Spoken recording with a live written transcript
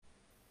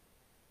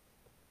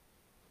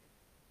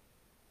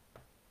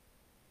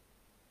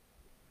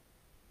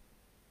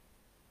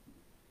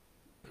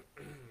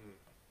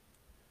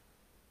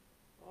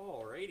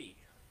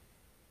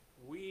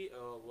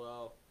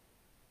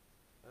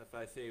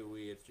I say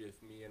we, it's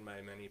just me and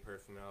my many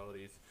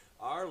personalities,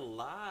 are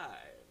live.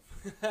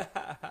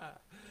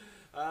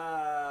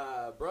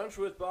 Brunch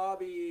with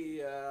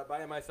Bobby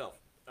by myself.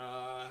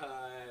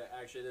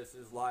 Actually, this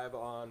is live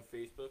on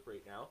Facebook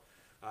right now.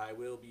 I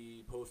will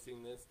be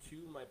posting this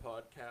to my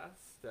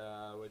podcast,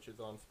 which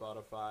is on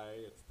Spotify.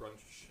 It's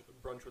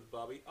Brunch with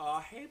Bobby. Aw,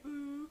 hey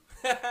boo!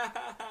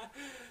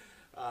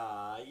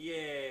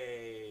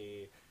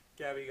 Yay!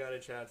 Gabby got a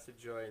chance to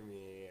join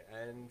me,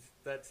 and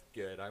that's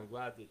good. I'm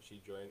glad that she's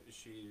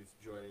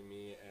joining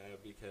me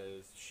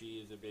because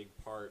she is a big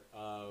part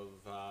of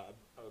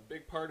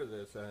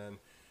this, and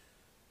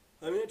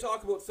I'm going to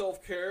talk about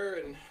self care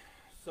and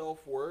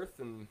self worth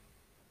and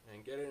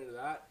get into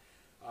that.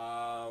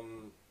 I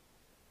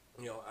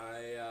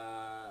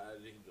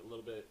think a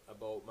little bit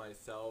about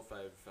myself.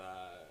 I've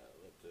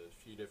lived a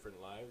few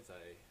different lives.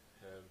 I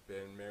have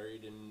been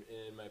married in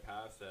my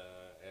past,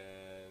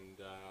 and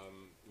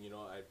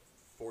I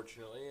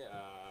fortunately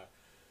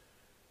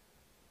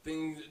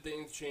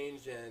things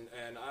changed,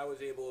 and I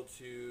was able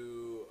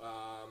to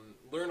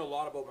learn a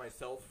lot about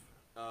myself,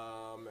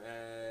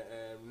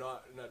 and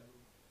not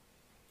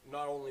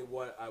only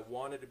what I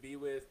wanted to be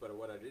with, but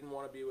what I didn't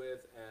want to be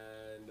with,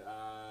 and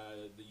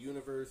the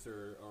universe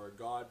or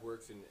God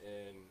works in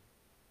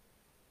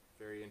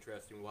very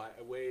interesting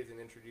ways, and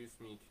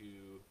introduced me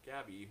to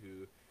Gabby,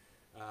 who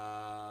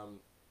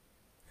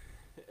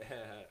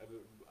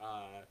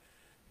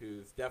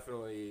who's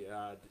definitely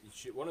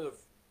one of the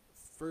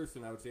first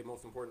and I would say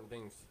most important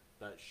things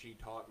that she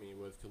taught me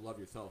was to love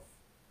yourself,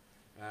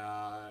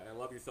 and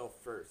love yourself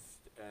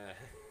first.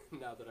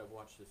 Now that I've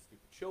watched this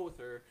stupid show with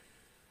her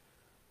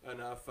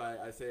enough,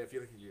 I say if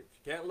you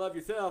can't love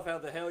yourself, how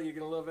the hell are you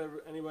going to love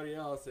anybody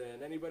else?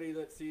 And anybody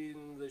that's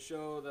seen the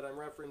show that I'm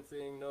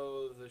referencing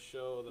knows the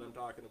show that I'm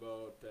talking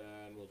about,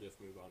 and we'll just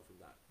move on from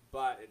that.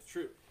 But it's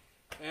true.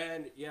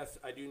 And yes,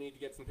 I do need to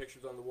get some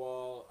pictures on the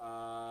wall.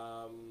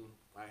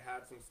 I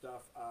had some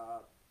stuff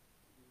up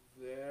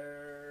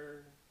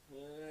there.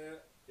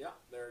 Yeah,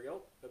 there we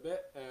go, a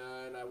bit.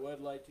 And I would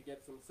like to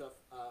get some stuff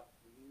up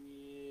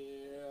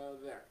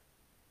there.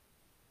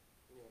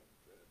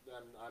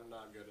 I'm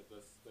not good at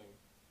this thing.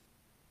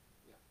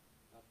 Yeah,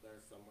 up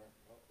there somewhere.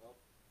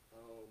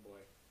 Oh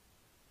boy.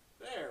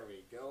 There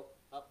we go.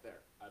 Up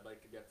there. I'd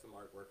like to get some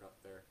artwork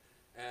up there.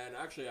 And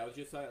actually, I was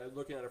just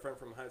looking at a friend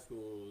from high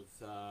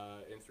school's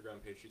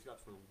Instagram page. She's got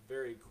some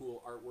very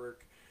cool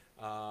artwork.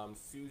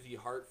 Susie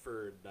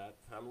Hartford.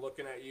 I'm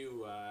looking at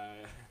you.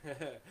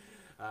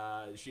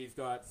 She's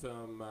got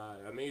some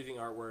amazing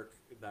artwork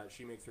that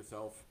she makes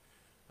herself.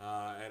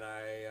 And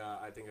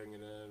I think I'm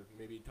going to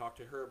maybe talk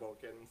to her about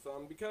getting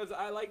some, because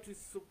I like to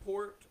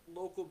support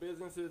local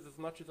businesses as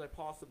much as I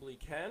possibly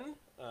can.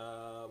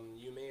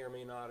 You may or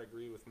may not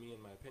agree with me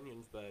and my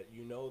opinions, but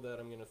you know that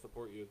I'm going to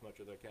support you as much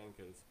as I can,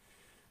 because,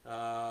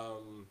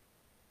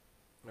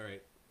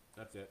 alright,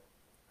 that's it.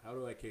 How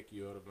do I kick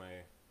you out of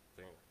my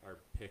thing? Our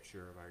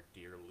picture of our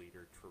dear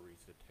leader,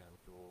 Teresa Tent.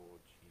 Oh,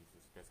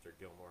 Jesus, Mr.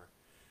 Gilmore.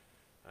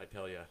 I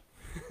tell ya.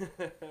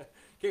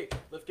 Okay,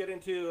 let's get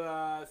into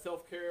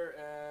self-care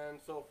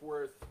and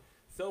self-worth.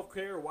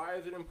 Self-care, why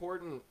is it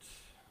important?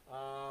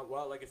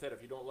 Well, like I said,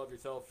 if you don't love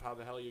yourself, how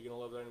the hell are you going to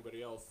love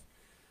anybody else?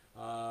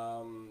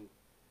 And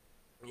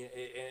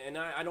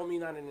I don't mean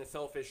that in a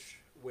selfish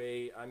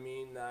way. I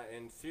mean that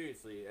in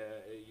seriously.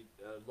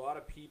 A lot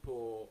of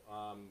people,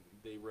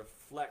 they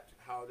reflect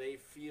how they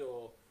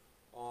feel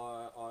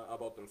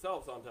about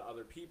themselves onto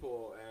other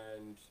people,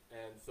 and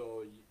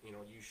so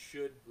you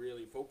should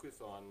really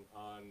focus on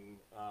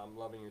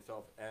loving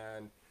yourself,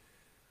 and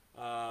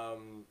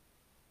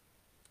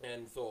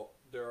so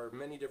there are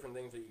many different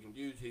things that you can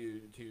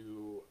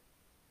do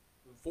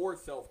for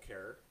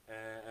self-care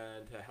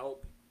and to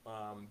help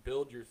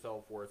build your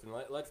self-worth. And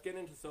let's get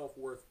into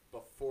self-worth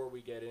before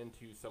we get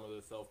into some of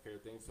the self-care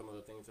things, some of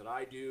the things that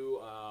I do,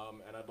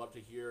 and I'd love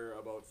to hear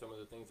about some of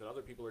the things that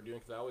other people are doing,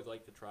 because I always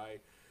like to try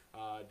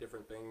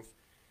different things,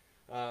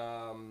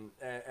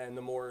 and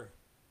the more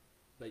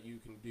that you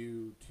can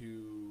do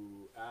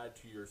to add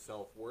to your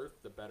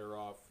self-worth, the better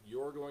off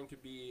you're going to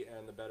be,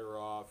 and the better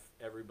off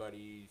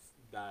everybody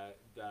that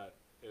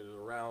is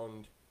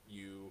around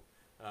you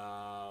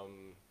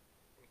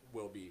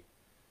will be.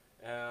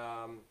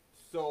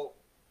 So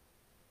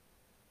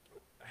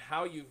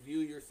how you view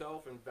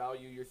yourself and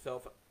value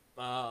yourself,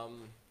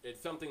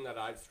 it's something that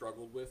I've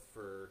struggled with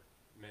for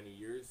many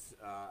years.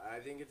 I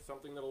think it's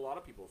something that a lot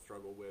of people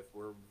struggle with.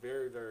 We're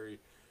very, very,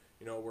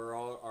 we're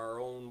all our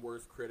own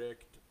worst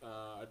critic,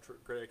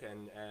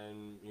 and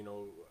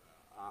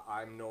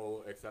I'm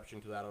no exception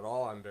to that at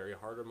all. I'm very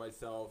hard on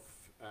myself,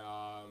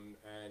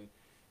 and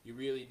you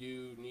really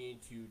do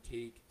need to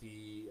take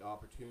the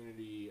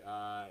opportunity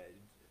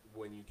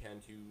when you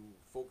can to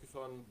focus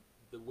on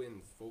the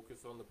wins,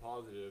 focus on the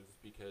positives,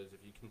 because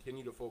if you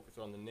continue to focus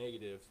on the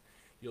negatives,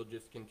 you'll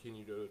just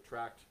continue to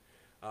attract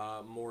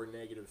more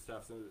negative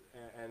stuff.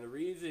 And the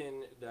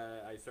reason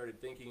that I started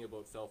thinking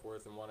about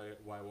self-worth and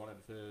why I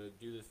wanted to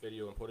do this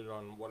video and put it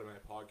on one of my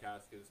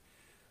podcasts is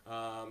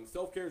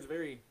self-care is a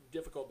very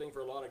difficult thing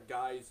for a lot of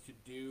guys to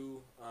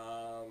do.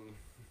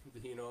 you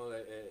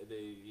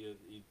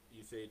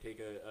say take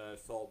a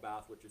salt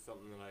bath, which is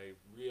something that I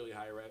really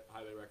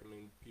highly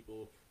recommend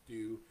people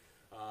do.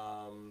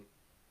 Um,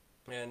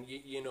 and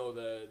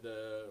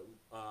the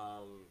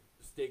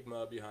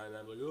stigma behind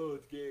that, like, oh,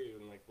 it's gay,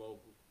 and like, well,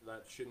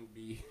 that shouldn't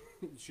be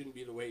shouldn't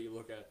be the way you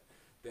look at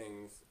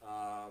things.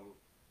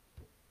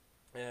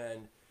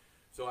 And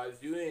so I was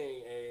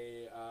doing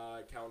a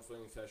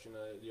counseling session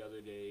the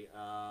other day,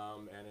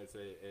 and it's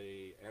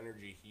a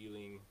energy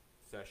healing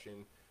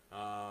session.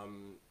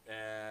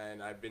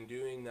 And I've been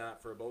doing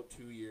that for about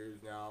 2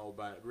 years now,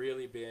 but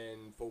really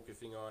been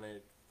focusing on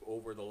it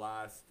over the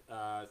last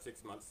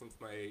 6 months since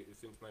my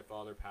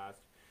father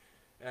passed.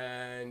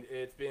 And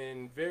it's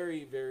been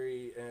very,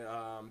 very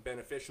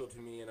beneficial to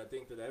me, and I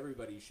think that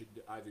everybody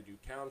should either do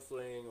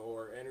counseling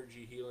or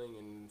energy healing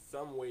in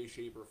some way,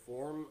 shape, or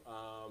form,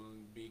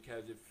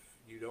 because if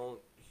you don't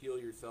heal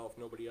yourself,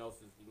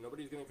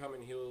 nobody's going to come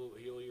and heal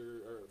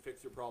your or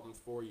fix your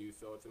problems for you.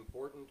 So it's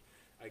important,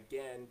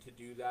 again, to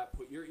do that.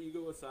 Put your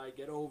ego aside,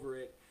 get over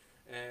it,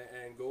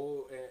 and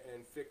go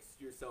and fix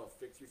yourself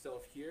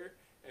here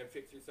and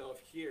fix yourself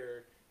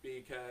here,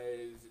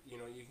 because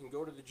you can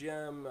go to the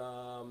gym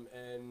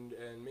and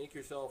make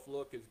yourself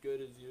look as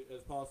good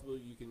as possible.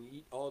 You can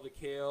eat all the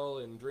kale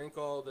and drink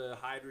all the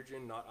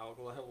hydrogen, not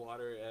alkaline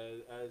water,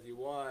 as you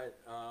want,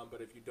 but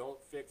if you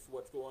don't fix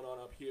what's going on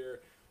up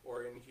here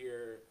or in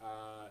here,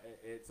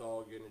 it's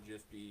all going to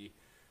just be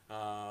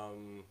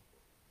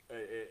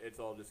it's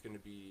all just going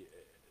to be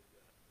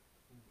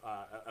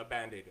a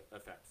band-aid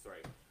effect.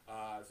 Sorry,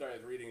 I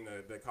was reading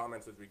the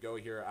comments as we go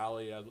here.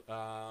 Ali,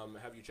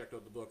 have you checked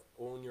out the book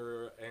Own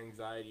Your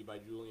Anxiety by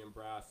Julian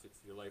Brass? It's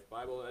your life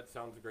Bible. That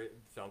sounds great.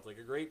 Sounds like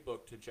a great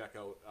book to check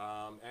out.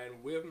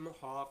 And Wim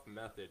Hof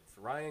methods.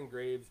 Ryan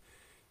Graves,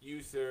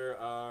 you, sir,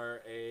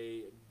 are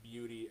a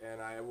beauty.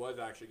 And I was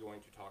actually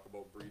going to talk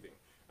about breathing,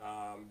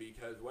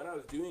 because when I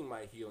was doing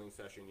my healing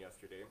session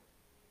yesterday,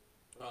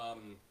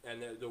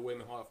 and the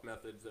Wim Hof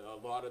methods, a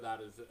lot of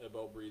that is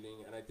about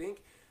breathing. And I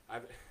think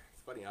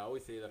it's funny, I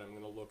always say that I'm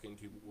going to look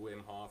into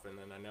Wim Hof, and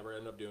then I never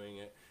end up doing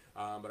it.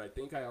 But I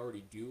think I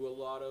already do a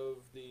lot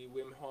of the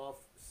Wim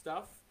Hof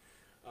stuff.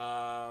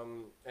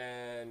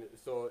 And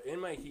so in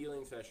my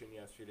healing session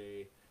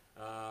yesterday,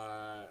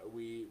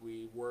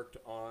 we worked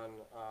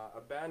on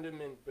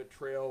abandonment,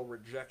 betrayal,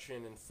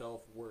 rejection, and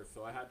self-worth.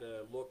 So I had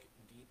to look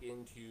deep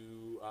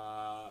into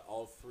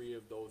all three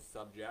of those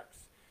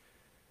subjects,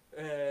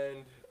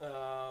 and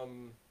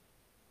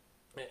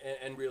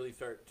really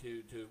start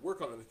to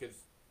work on them,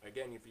 because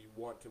again, if you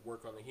want to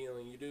work on the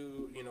healing,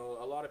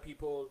 a lot of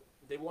people,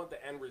 they want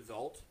the end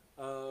result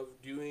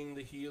of doing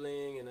the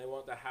healing, and they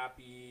want the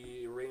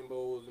happy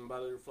rainbows and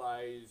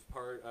butterflies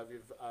part of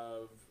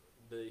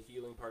the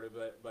healing part of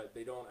it, but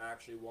they don't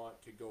actually want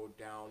to go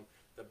down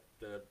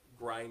the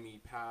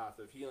grimy path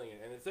of healing it.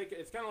 And it's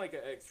kind of like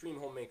an extreme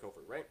home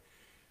makeover, right?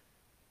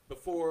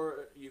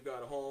 Before you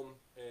got a home,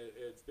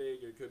 it's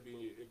big, it could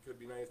be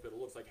nice, but it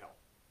looks like hell.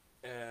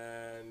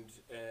 And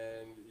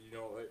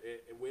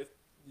with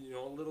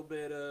a little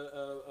bit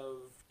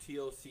of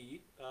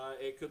TLC,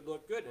 it could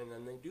look good, and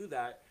then they do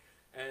that,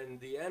 and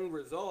the end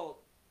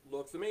result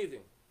looks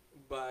amazing.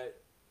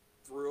 But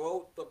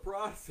throughout the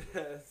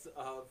process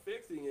of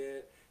fixing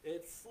it,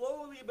 it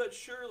slowly but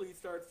surely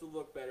starts to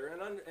look better.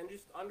 And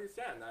just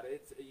understand that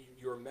it's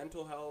your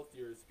mental health,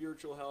 your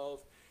spiritual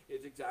health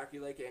is exactly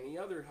like any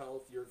other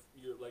health. Your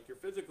like your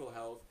physical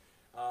health.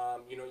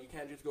 You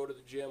can't just go to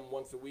the gym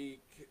once a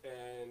week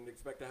and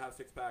expect to have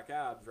six-pack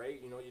abs, right?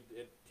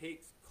 It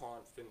takes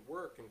constant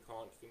work and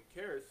constant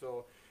care.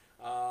 So,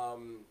 I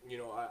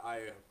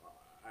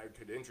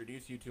could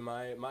introduce you to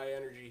my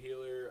energy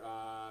healer,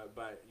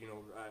 but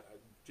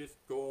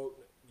just go.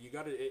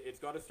 It's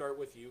got to start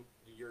with you.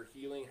 Your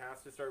healing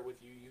has to start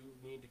with you. You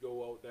need to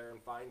go out there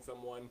and find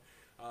someone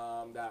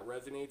that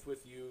resonates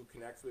with you,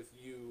 connects with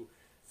you,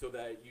 so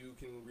that you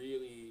can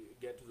really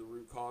get to the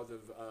root cause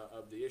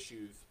of the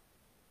issues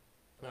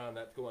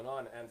that's going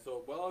on. And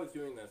so while I was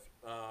doing this,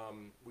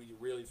 we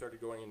really started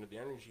going into the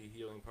energy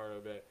healing part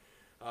of it.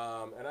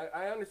 And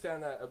I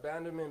understand that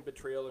abandonment,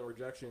 betrayal, and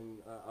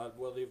rejection,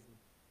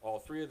 all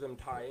three of them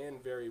tie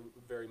in very,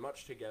 very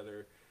much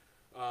together.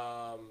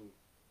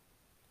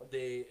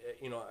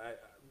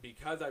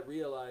 Because I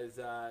realized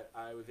that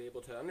I was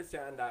able to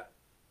understand that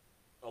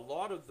a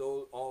lot of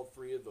all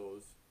three of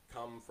those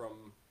come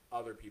from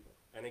other people.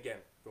 And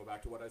again, go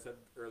back to what I said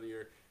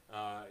earlier.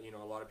 A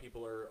lot of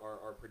people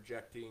are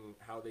projecting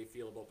how they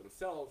feel about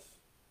themselves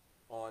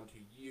onto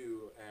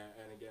you,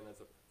 and again,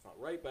 it's not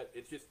right, but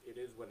it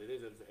is what it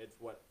is. It's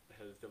what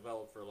has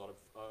developed for a lot of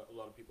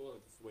people,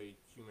 and it's the way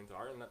humans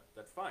are, and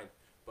that's fine.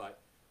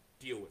 But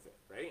deal with it,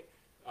 right?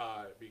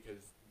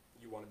 Because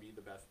you want to be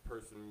the best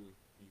person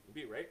you can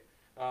be, right?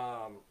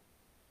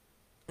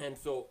 And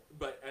so,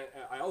 but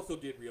I also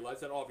did realize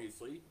that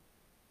obviously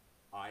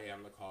I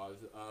am the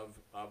cause of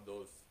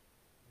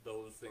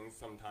those things.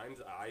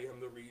 Sometimes I am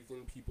the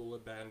reason people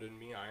abandon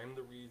me. I am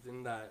the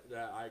reason that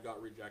I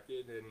got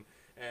rejected,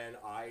 and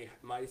I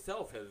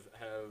myself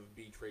have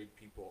betrayed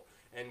people.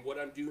 And what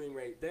I'm doing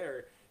right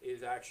there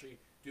is actually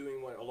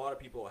doing what a lot of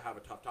people have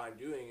a tough time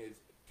doing is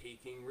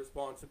taking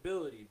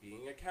responsibility,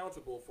 being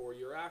accountable for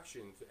your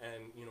actions.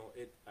 And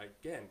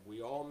again,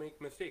 we all make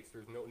mistakes.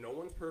 There's no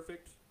one's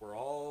perfect. We're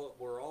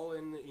all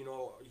in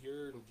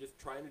here and just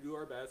trying to do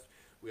our best.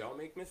 We all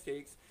make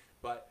mistakes,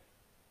 but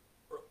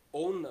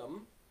own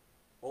them,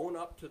 own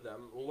up to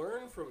them,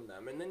 learn from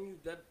them, and then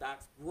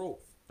that's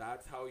growth.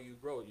 That's how you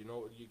grow.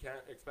 You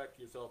can't expect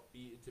yourself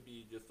to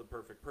be just the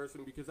perfect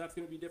person, because that's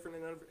going to be different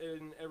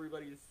in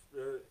everybody's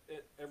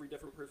every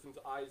different person's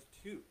eyes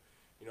too.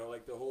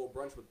 Like the whole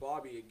Brunch with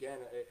Bobby, again,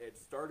 it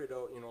started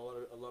out,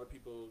 a lot of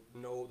people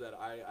know that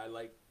I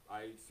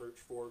search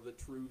for the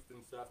truth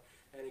and stuff.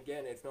 And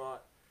again, it's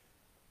not,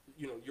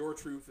 your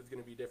truth is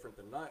going to be different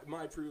than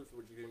my truth,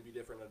 which is going to be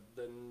different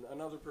than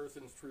another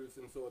person's truth.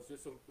 And so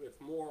it's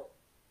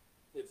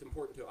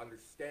important to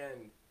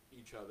understand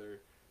each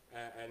other.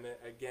 And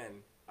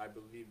again, I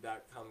believe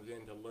that comes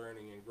into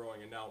learning and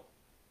growing. And now,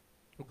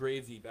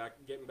 Grazy,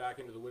 getting back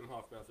into the Wim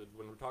Hof method,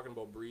 when we're talking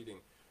about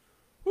breathing,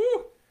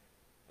 whoo!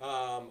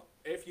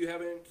 If you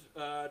haven't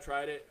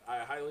tried it, I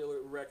highly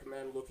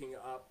recommend looking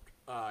up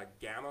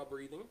gamma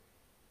breathing.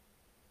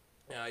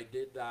 And I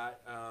did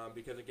that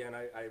because, again,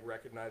 I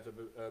recognize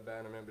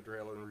abandonment,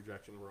 betrayal, and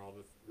rejection were all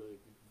just really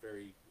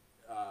very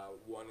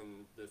one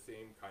and the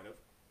same kind of.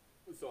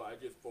 So I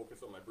just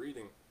focus on my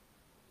breathing.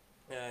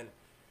 And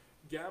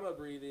gamma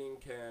breathing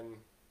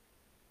can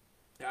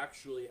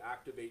actually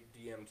activate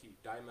DMT,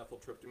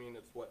 dimethyltryptamine.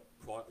 It's what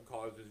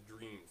causes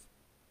dreams.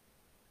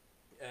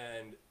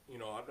 And,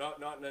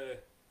 not in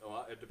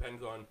it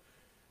depends on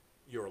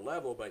your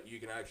level, but you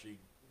can actually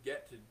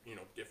get to,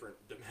 different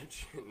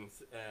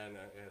dimensions. And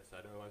yes,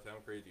 I know I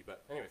sound crazy,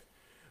 but anyways,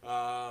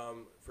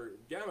 for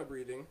gamma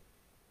breathing,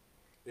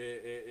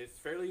 it's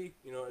fairly,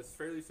 it's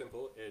fairly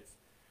simple. It's,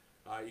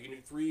 you can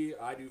do 3,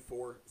 I do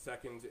 4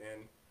 seconds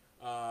in,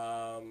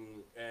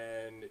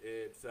 and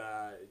it's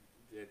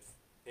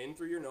in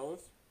through your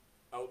nose,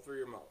 out through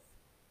your mouth,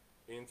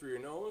 in through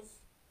your nose,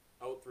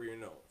 out through your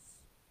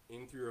nose,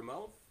 in through your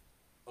mouth,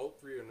 out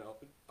through your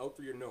out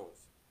through your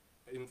nose,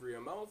 in through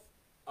your mouth,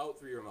 out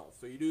through your mouth.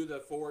 So you do the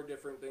 4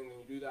 different things,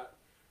 and you do that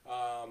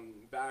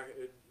back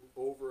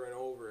over and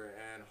over,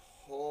 and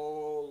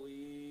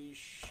holy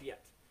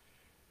shit!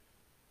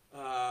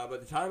 By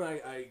the time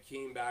I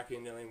came back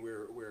in and we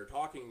were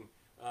talking,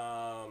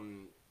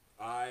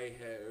 I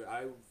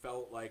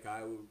felt like I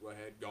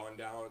had gone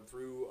down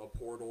through a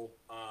portal,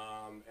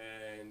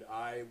 and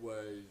I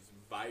was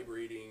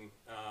vibrating.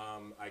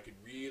 I could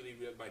really,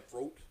 my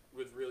throat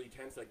was really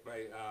tense, like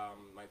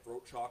my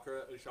throat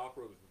chakra was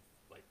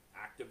like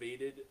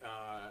activated,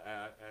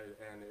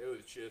 and it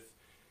was just,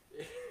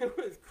 it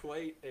was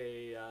quite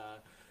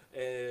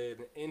an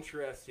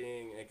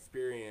interesting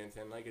experience.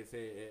 And like I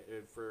say,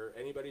 for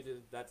anybody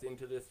that's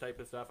into this type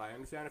of stuff, I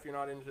understand if you're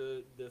not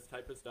into this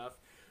type of stuff,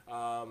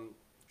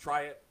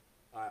 try it.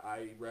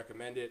 I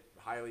recommend it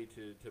highly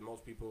to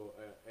most people.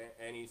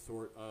 Any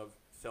sort of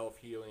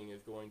self-healing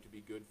is going to be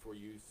good for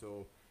you,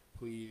 so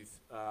please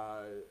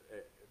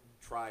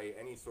try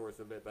any source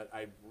of it. But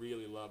I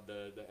really love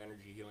the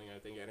energy healing. I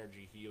think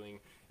energy healing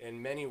in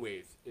many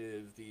ways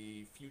is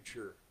the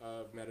future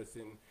of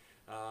medicine.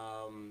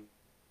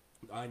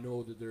 I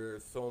know that there are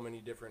so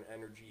many different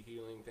energy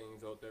healing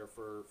things out there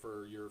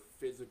for your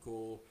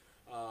physical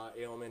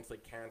ailments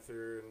like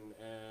cancer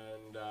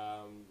and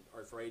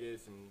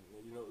arthritis and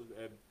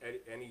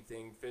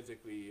anything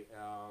physically.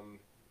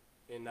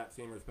 In that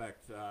same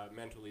respect,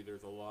 mentally,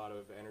 there's a lot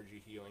of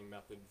energy healing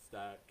methods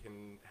that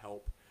can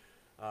help.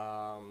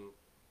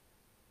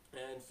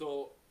 And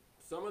so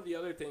some of the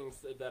other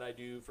things that I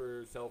do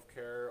for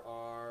self-care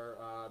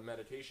are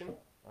meditation.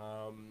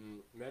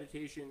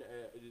 Meditation,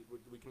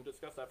 we can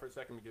discuss that for a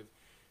second, because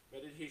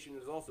meditation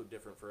is also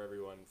different for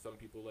everyone. Some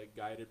people like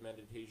guided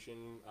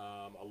meditation.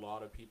 A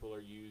lot of people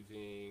are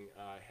using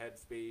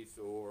Headspace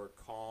or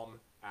Calm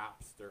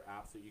apps. They're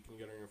apps that you can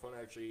get on your phone.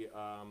 Actually,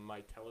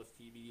 my TELUS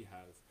TV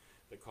has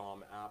the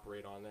Calm app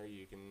right on there.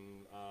 You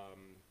can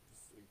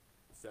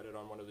set it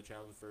on one of the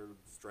channels for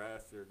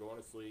stress or going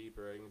to sleep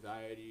or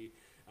anxiety.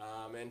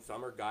 And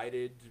some are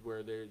guided,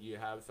 where you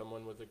have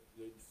someone with a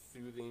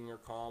soothing or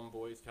calm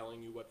voice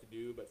telling you what to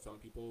do, but some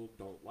people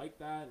don't like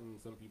that, and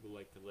some people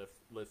like to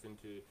listen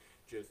to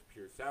just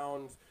pure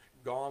sounds.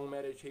 Gong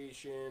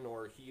meditation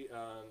or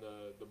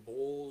the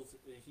bowls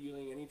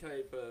healing, any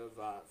type of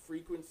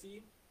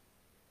frequency.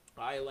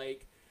 I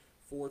like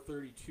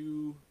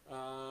 432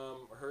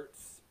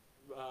 hertz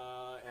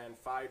and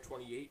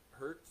 528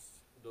 hertz.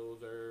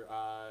 Those are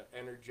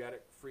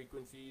energetic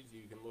frequencies.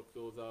 You can look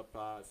those up.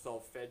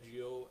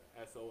 Solfeggio,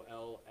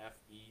 Solfeggio,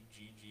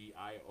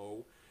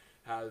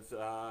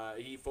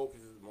 he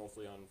focuses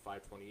mostly on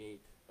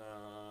 528,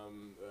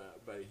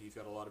 but he's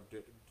got a lot of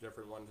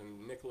different ones.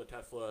 And Nikola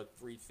Tesla,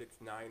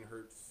 369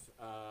 hertz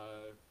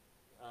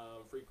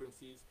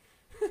frequencies.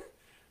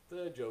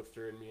 The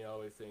jokester in me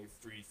always thinks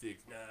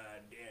 369.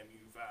 Damn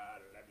you,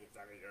 father! Let me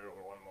suck it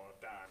one more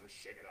time.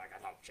 Shake it like a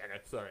top chicken.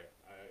 Sorry,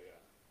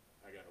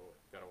 I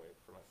gotta wait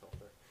for myself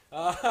there.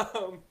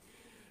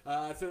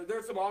 So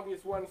there's some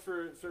obvious ones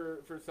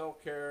for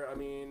self-care. I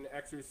mean,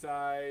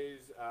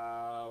 exercise,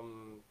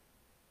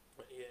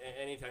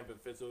 any type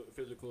of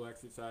physical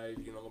exercise.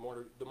 You know,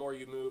 the more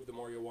you move, the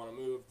more you'll want to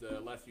move. The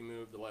less you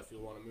move, the less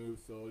you'll want to move.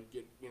 So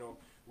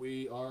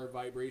we are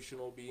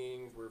vibrational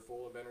beings. We're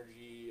full of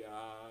energy.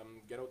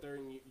 Get out there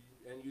and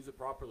use it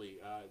properly.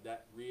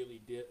 That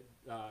really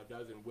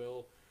does and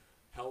will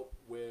help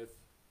with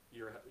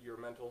your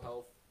mental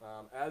health.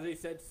 As I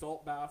said,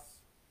 salt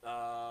baths.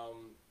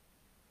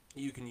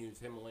 You can use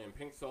Himalayan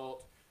pink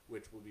salt,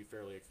 which will be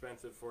fairly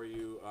expensive for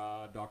you.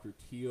 Dr.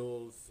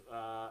 Teal's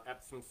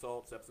Epsom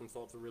salts. Epsom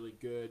salts are really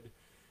good.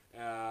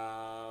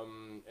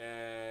 And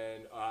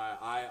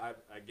I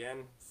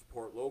again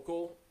support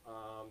local.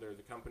 There's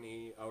a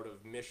company out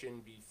of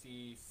Mission,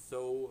 BC,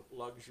 So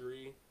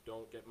Luxury.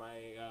 Don't get my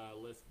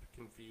list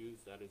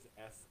confused. That is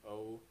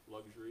SO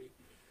Luxury.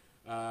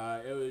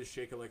 It was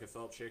shake it like a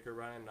salt shaker,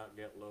 Ryan, not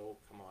get low.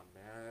 Come on,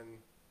 man.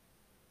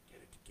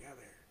 Get it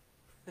together.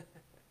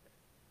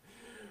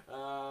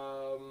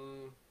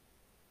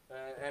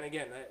 And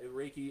again,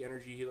 Reiki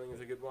energy healing is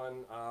a good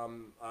one.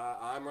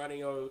 I'm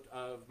running out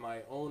of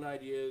my own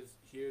ideas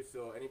here,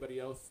 so anybody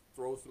else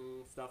throw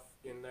some stuff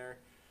in there.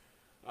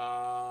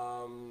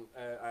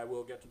 I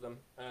will get to them.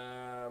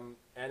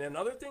 And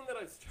another thing that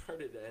I've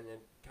started, and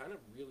it kind of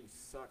really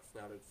sucks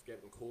now that it's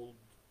getting cold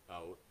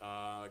out.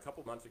 A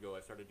couple months ago, I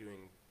started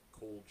doing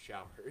cold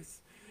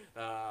showers.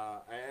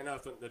 And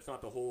that's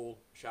not the whole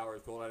shower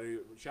is cold. I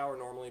do shower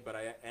normally, but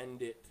I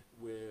end it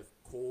with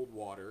cold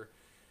water.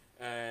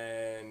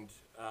 And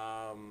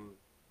I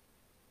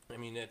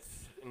mean,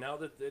 it's now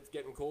that it's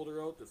getting colder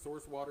out, the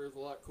source water is a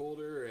lot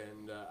colder,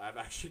 and I've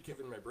actually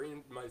given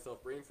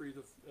myself brain freeze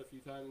a few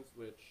times,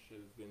 which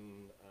has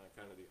been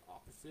kind of the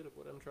opposite of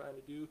what I'm trying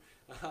to do.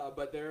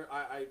 But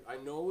I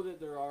know that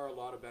there are a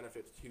lot of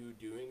benefits to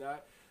doing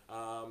that.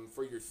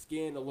 For your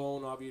skin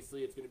alone,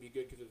 obviously, it's going to be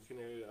good because it's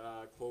going to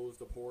close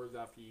the pores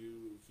after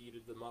you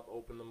heated them up,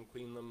 open them,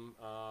 clean them.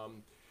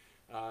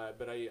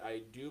 But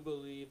I do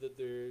believe that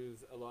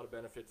there's a lot of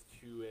benefits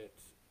to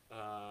it,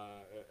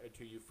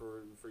 to you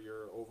for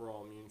your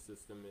overall immune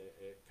system.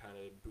 It kind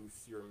of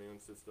boosts your immune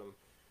system.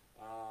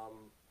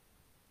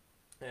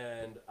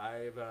 And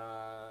I've,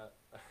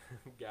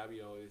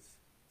 Gabby always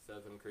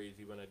says I'm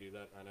crazy when I do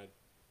that, and I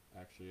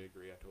actually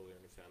agree. I totally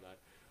understand that.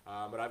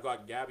 But I've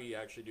got Gabby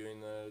actually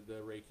doing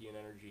the Reiki and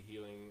energy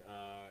healing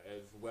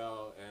as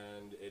well,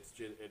 and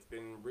it's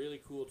been really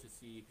cool to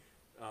see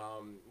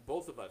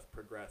both of us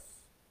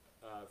progress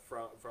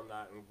from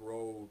that and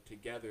grow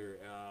together,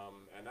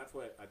 and that's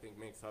what I think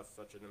makes us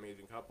such an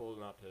amazing couple.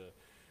 Not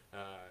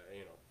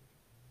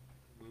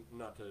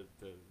to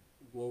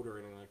gloat or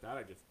anything like that.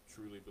 I just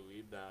truly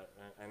believe that,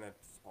 and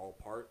that's all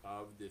part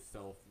of this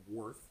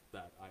self-worth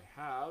that I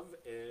have.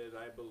 Is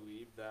I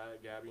believe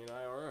that Gabby and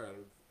I are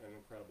an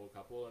incredible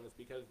couple, and it's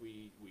because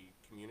we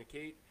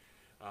communicate.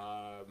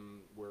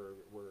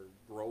 We're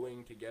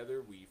growing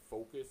together. We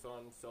focus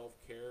on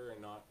self-care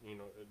and not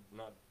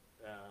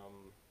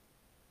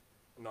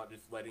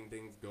just letting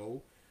things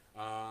go,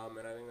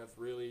 and I think that's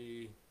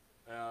really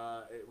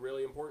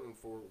really important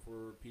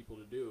for people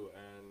to do.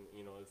 And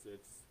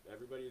it's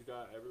everybody's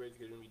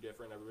going to be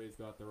different. Everybody's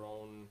got their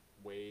own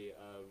way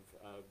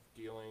of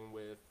dealing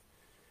with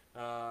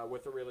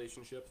the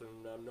relationships,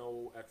 and I'm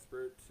no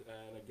expert,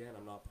 and again,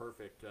 I'm not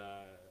perfect.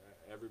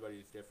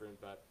 Everybody's different,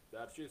 but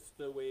that's just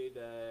the way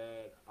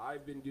that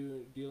I've been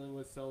dealing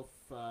with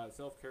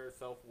self-care,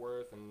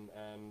 self-worth,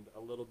 and a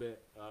little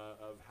bit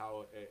of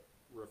how it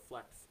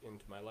reflects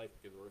into my life,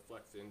 because it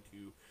reflects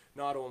into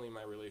not only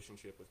my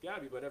relationship with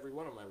Gabby, but every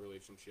one of my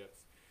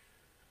relationships.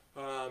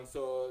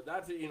 So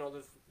that's this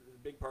is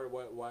a big part of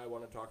why I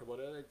want to talk about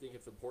it. I think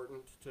it's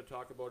important to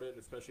talk about it,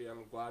 especially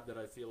I'm glad that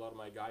I see a lot of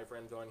my guy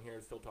friends on here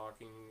still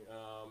talking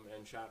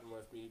and chatting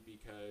with me,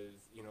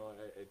 because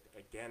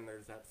again,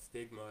 there's that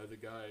stigma as a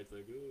guy. It's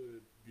like, oh,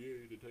 it's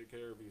gay to take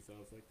care of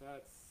yourself. Like,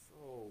 that's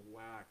so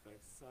whack.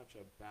 That's such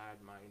a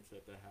bad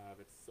mindset to have.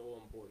 It's so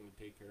important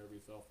to take care of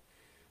yourself.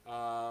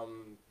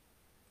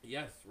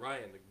 Yes,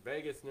 Ryan, the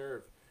vagus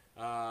nerve.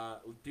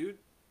 Dude,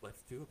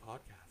 let's do a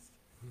podcast.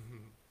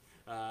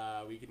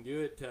 We can do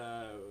it.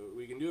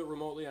 We can do it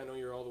remotely. I know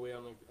you're all the way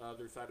on the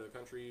other side of the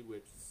country,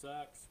 which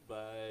sucks.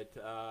 But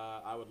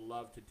I would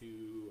love to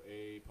do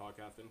a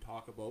podcast and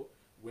talk about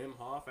Wim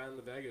Hof and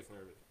the vagus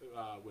nerve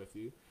with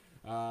you.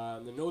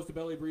 The nose to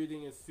belly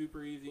breathing is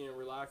super easy and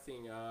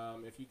relaxing.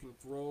 If you can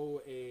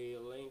throw a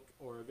link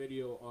or a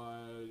video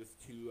as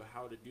to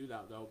how to do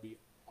that, that would be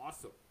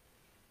awesome.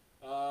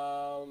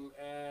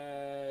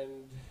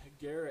 And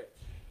Garrett,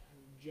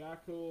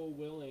 Jacko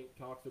Willink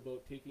talks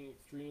about taking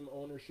extreme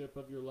ownership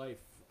of your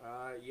life.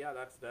 Yeah,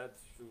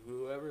 that's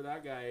whoever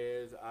that guy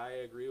is. I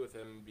agree with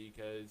him,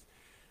 because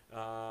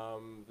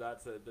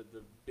that's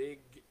the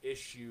big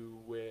issue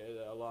with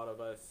a lot of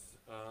us.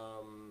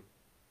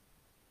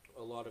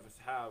 A lot of us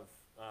have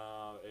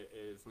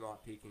is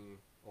not taking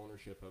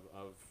ownership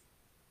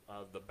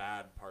of the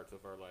bad parts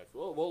of our life.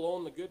 We'll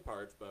own the good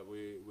parts, but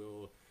we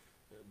will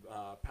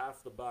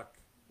pass the buck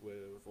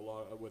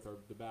with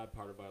the bad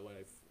part of my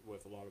life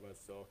with a lot of us.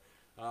 So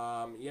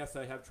yes,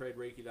 I have tried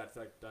Reiki. That's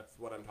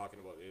what I'm talking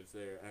about. Is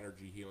their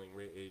energy healing.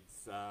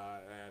 It's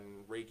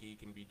and Reiki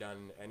can be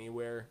done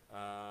anywhere.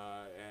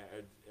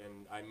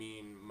 And I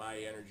mean, my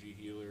energy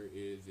healer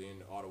is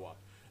in Ottawa.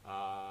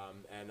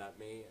 And that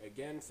may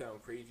again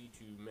sound crazy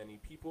to many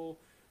people,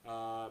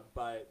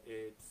 but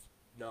it's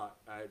not.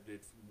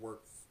 It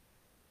works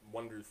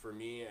wonders for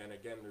me. And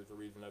again, there's a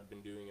reason I've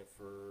been doing it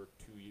for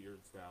 2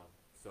 years now.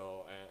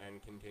 So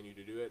and continue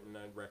to do it, and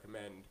I'd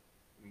recommend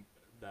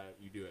that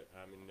you do it.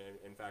 I mean,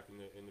 in fact,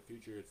 in the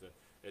future,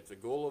 it's a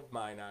goal of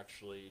mine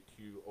actually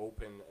to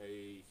open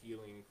a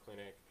healing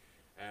clinic,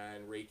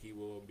 and Reiki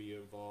will be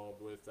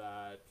involved with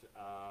that.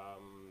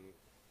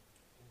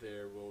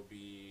 There will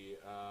be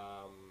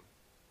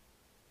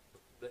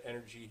the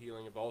energy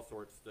healing of all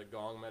sorts, the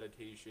gong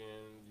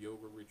meditations,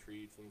 yoga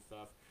retreats, and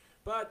stuff.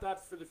 But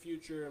that's for the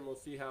future, and we'll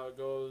see how it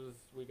goes.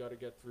 We got to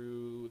get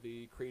through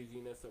the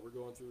craziness that we're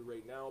going through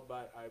right now,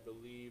 but I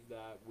believe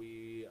that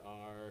we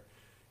are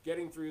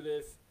getting through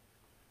this.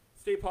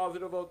 Stay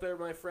positive out there,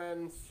 my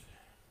friends.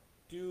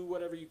 Do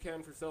whatever you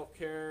can for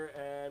self-care,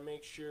 and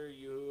make sure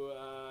you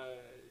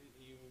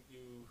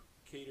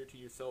cater to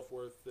your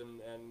self-worth,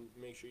 and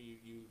make sure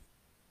you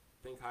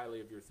think highly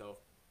of yourself,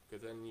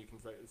 because then you can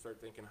start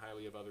thinking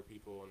highly of other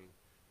people, and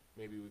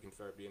maybe we can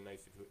start being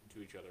nice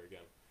to each other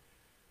again.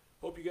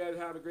 Hope you guys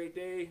have a great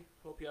day.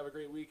 Hope you have a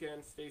great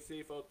weekend. Stay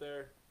safe out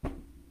there.